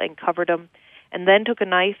hole and covered them, and then took a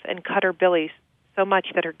knife and cut her belly so much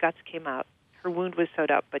that her guts came out. Her wound was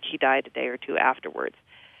sewed up, but she died a day or 2 afterwards."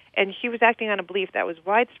 And she was acting on a belief that was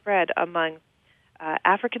widespread among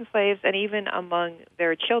African slaves and even among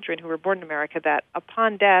their children who were born in America, that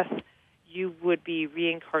upon death you would be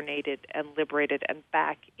reincarnated and liberated and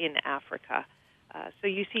back in Africa. So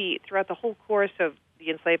you see throughout the whole course of the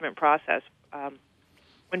enslavement process,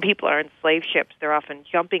 when people are in slave ships, they're often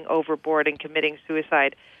jumping overboard and committing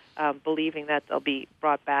suicide, believing that they'll be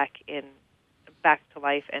brought back to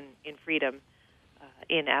life and in freedom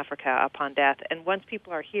in Africa upon death. And once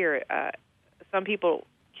people are here, some people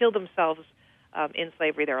kill themselves in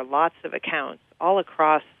slavery. There are lots of accounts all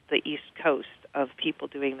across the East Coast of people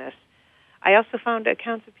doing this. I also found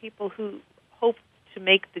accounts of people who hoped to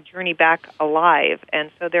make the journey back alive. And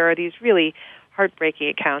so there are these really heartbreaking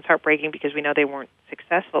accounts, heartbreaking because we know they weren't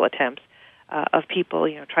successful attempts, of people,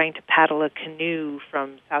 trying to paddle a canoe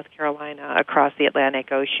from South Carolina across the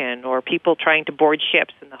Atlantic Ocean, or people trying to board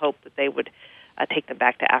ships in the hope that they would take them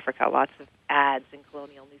back to Africa. Lots of ads in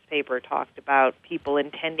colonial newspaper talked about people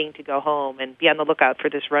intending to go home and be on the lookout for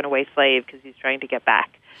this runaway slave because he's trying to get back.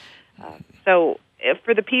 So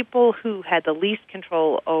for the people who had the least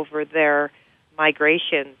control over their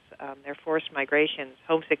migrations, their forced migrations,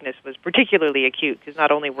 homesickness was particularly acute because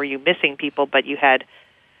not only were you missing people, but you had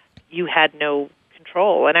no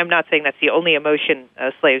control. And I'm not saying that's the only emotion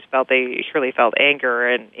slaves felt. They surely felt anger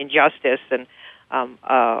and injustice and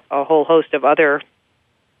a whole host of other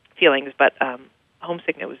feelings. But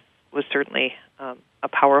homesickness was certainly a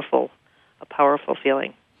powerful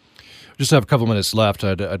feeling. Just have a couple minutes left.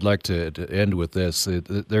 I'd like to end with this.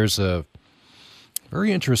 There's a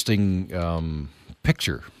very interesting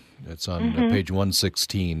picture. It's on page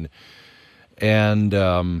 116, and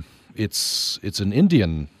it's an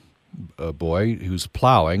Indian boy who's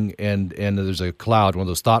plowing, and there's a cloud, one of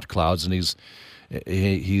those thought clouds, and he's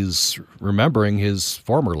remembering his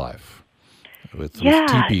former life with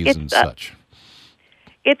teepees and such.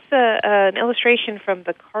 It's an illustration from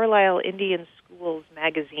the Carlisle Indian Schools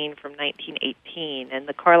magazine from 1918, and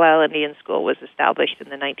the Carlisle Indian School was established in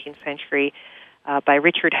the 19th century by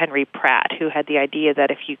Richard Henry Pratt, who had the idea that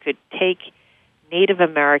if you could take Native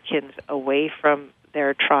Americans away from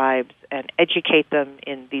their tribes and educate them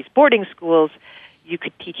in these boarding schools, you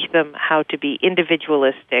could teach them how to be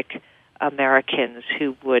individualistic Americans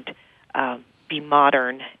who would be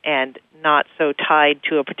modern and not so tied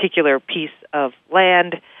to a particular piece of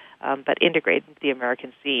land, but integrated into the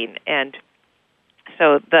American scene. And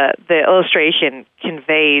so the illustration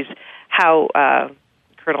conveys how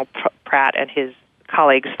Colonel Pratt and his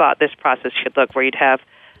colleagues thought this process should look, where you'd have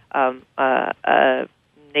a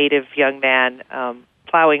native young man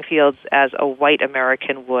plowing fields as a white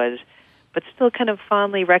American was, but still kind of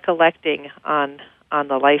fondly recollecting on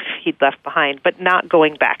the life he'd left behind, but not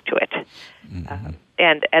going back to it.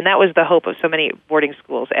 And that was the hope of so many boarding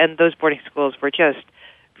schools. And those boarding schools were just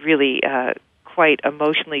really quite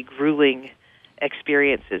emotionally grueling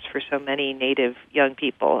experiences for so many Native young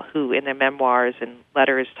people who, in their memoirs and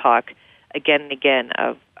letters, talk again and again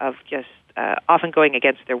of just often going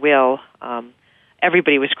against their will.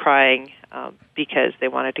 Everybody was crying because they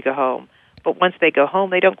wanted to go home. But once they go home,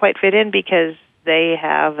 they don't quite fit in because they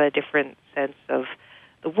have a different sense of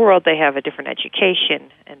the world. They have a different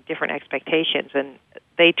education and different expectations, and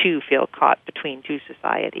they too feel caught between two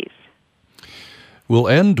societies. We'll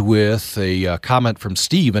end with a comment from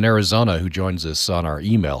Steve in Arizona, who joins us on our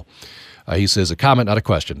email. He says, a comment, not a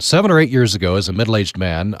question. 7 or 8 years ago, as a middle-aged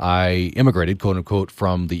man, I immigrated, quote-unquote,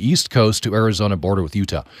 from the East Coast to Arizona border with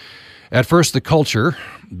Utah. At first, the culture,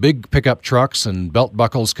 big pickup trucks and belt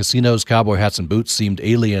buckles, casinos, cowboy hats, and boots seemed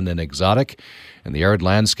alien and exotic, and the arid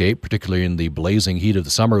landscape, particularly in the blazing heat of the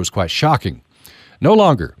summer, was quite shocking. No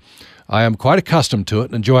longer. I am quite accustomed to it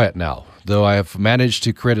and enjoy it now, though I have managed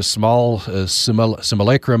to create a small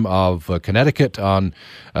simulacrum of Connecticut on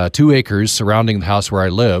 2 acres surrounding the house where I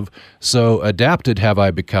live. So adapted have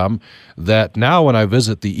I become that now when I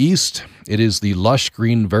visit the east, it is the lush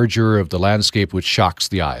green verdure of the landscape which shocks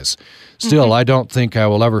the eyes. Still, I don't think I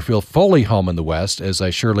will ever feel fully home in the west, as I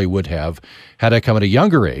surely would have had I come at a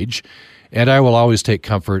younger age, and I will always take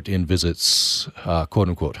comfort in visits,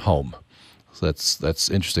 quote-unquote, home.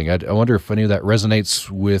 That's interesting. I wonder if any of that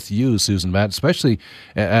resonates with you, Susan, Matt, especially.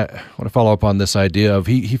 I want to follow up on this idea of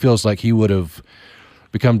he feels like he would have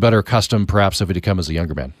become better accustomed perhaps if he'd come as a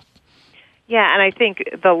younger man. Yeah, and I think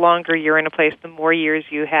the longer you're in a place, the more years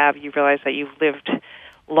you have, you realize that you've lived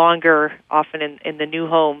longer often in the new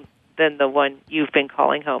home than the one you've been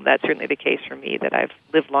calling home. That's certainly the case for me, that I've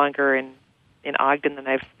lived longer in Ogden than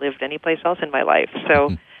I've lived any place else in my life.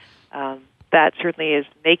 So that certainly is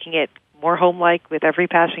making it more home-like with every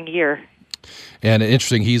passing year. And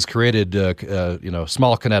interesting, he's created,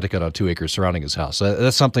 small Connecticut on 2 acres surrounding his house.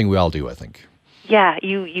 That's something we all do, I think. Yeah,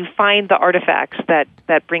 you find the artifacts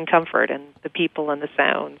that bring comfort, and the people and the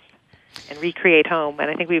sounds, and recreate home.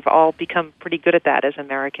 And I think we've all become pretty good at that as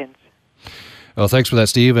Americans. Well, thanks for that,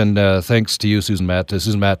 Steve, and thanks to you, Susan Matt.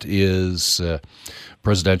 Susan Matt is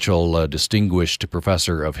Presidential Distinguished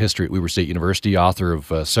Professor of History at Weber State University, author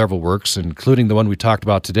of several works, including the one we talked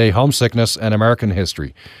about today, Homesickness and American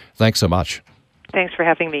History. Thanks so much. Thanks for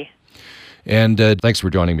having me. And thanks for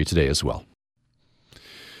joining me today as well.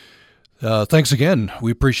 Thanks again.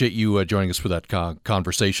 We appreciate you joining us for that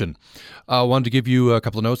conversation. I wanted to give you a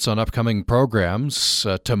couple of notes on upcoming programs.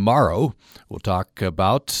 Tomorrow, we'll talk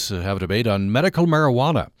about, have a debate on medical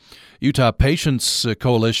marijuana. Utah Patients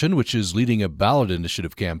Coalition, which is leading a ballot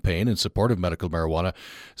initiative campaign in support of medical marijuana,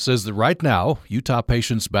 says that right now, Utah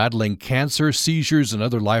patients battling cancer, seizures, and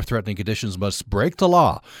other life-threatening conditions must break the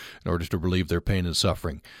law in order to relieve their pain and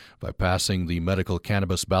suffering. By passing the medical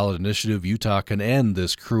cannabis ballot initiative, Utah can end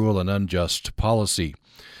this cruel and unjust policy.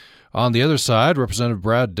 On the other side, Representative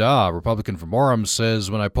Brad Daw, Republican from Orem, says,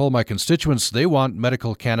 when I poll my constituents, they want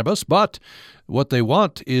medical cannabis, but what they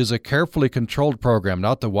want is a carefully controlled program,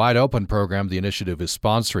 not the wide-open program the initiative is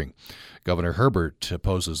sponsoring. Governor Herbert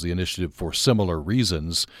opposes the initiative for similar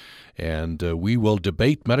reasons, and we will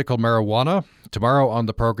debate medical marijuana tomorrow on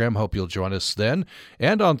the program. Hope you'll join us then.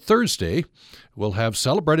 And on Thursday, we'll have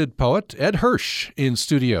celebrated poet Ed Hirsch in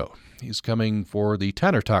studio. He's coming for the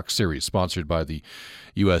Tanner Talk series, sponsored by the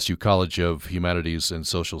USU College of Humanities and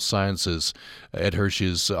Social Sciences. Ed Hirsch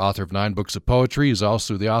is author of 9 books of poetry. He's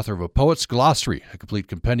also the author of A Poet's Glossary, a complete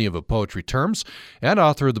compendium of poetry terms, and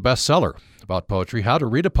author of the bestseller about poetry, How to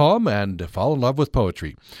Read a Poem and Fall in Love with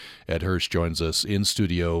Poetry. Ed Hirsch joins us in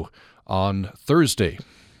studio on Thursday.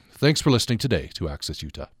 Thanks for listening today to Access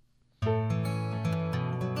Utah.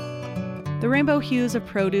 The rainbow hues of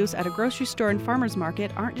produce at a grocery store and farmer's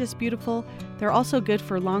market aren't just beautiful, they're also good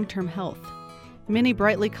for long-term health. Many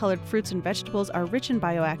brightly colored fruits and vegetables are rich in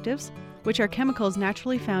bioactives, which are chemicals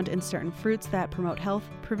naturally found in certain fruits that promote health,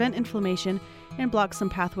 prevent inflammation, and block some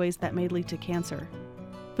pathways that may lead to cancer.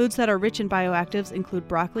 Foods that are rich in bioactives include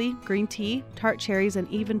broccoli, green tea, tart cherries, and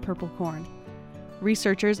even purple corn.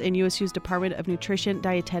 Researchers in USU's Department of Nutrition,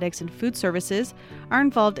 Dietetics, and Food Services are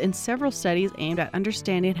involved in several studies aimed at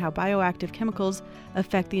understanding how bioactive chemicals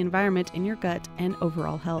affect the environment in your gut and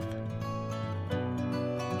overall health.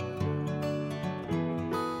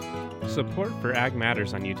 Support for Ag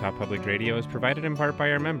Matters on Utah Public Radio is provided in part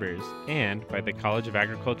by our members and by the College of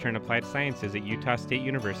Agriculture and Applied Sciences at Utah State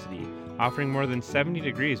University, offering more than 70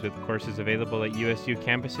 degrees with courses available at USU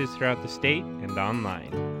campuses throughout the state and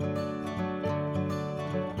online.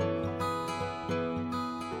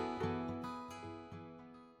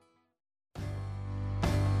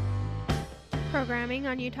 Programming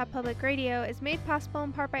on Utah Public Radio is made possible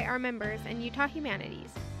in part by our members and Utah Humanities,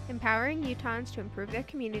 empowering Utahns to improve their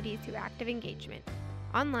communities through active engagement.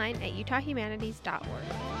 Online at utahhumanities.org.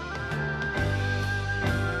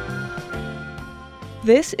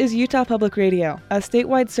 This is Utah Public Radio, a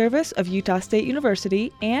statewide service of Utah State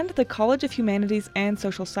University and the College of Humanities and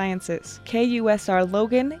Social Sciences. KUSR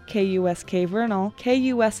Logan, KUSK Vernal,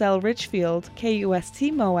 KUSL Richfield,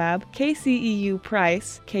 KUST Moab, KCEU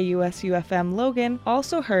Price, KUSU-FM Logan,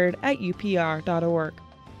 also heard at upr.org.